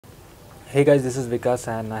Hey guys, this is Vikas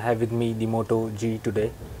and I have with me the Moto G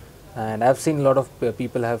today, and I've seen a lot of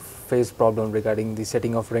people have faced problem regarding the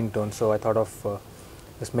setting of ringtone, so I thought of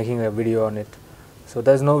just making a video on it. So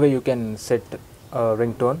there's no way you can set a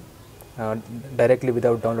ringtone uh, directly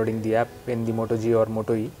without downloading the app in the Moto G or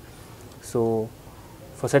Moto E. So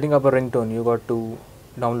for setting up a ringtone you got to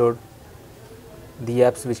download the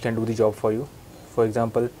apps which can do the job for you. For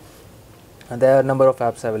example, there are a number of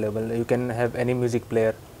apps available. You can have any music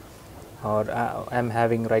player, or I'm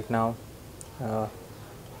having right now uh,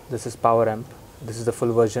 this is Power Amp. This is the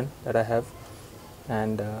full version that I have,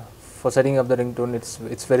 and for setting up the ringtone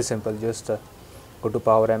it's very simple. Just go to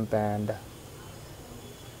Power Amp and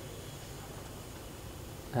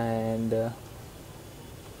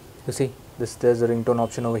you see there's a ringtone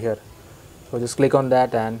option over here. So just click on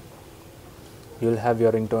that and you'll have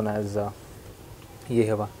your ringtone as ye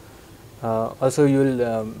hava. Also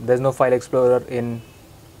there's no file explorer in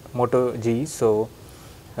Moto G, so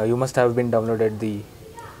you must have been downloaded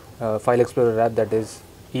the file explorer app, that is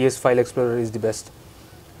ES File Explorer is the best,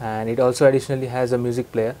 and it also additionally has a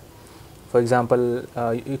music player. For example,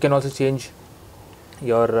 you can also change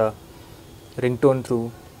your ringtone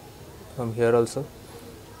through from here also.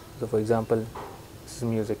 So for example, this is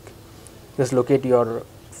music. Just locate your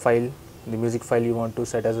file, the music file you want to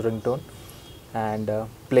set as a ringtone, and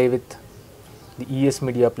play with the ES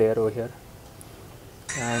media player over here.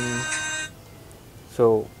 And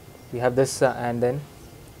so we have this and then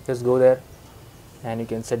just go there and you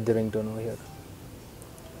can set the ringtone over here,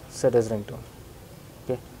 set as ringtone.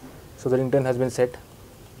 Okay, so the ringtone has been set.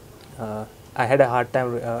 I had a hard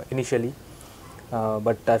time initially,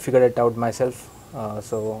 but I figured it out myself,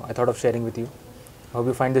 so I thought of sharing with you. I hope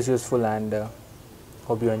you find this useful and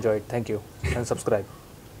hope you enjoy it. Thank you and subscribe.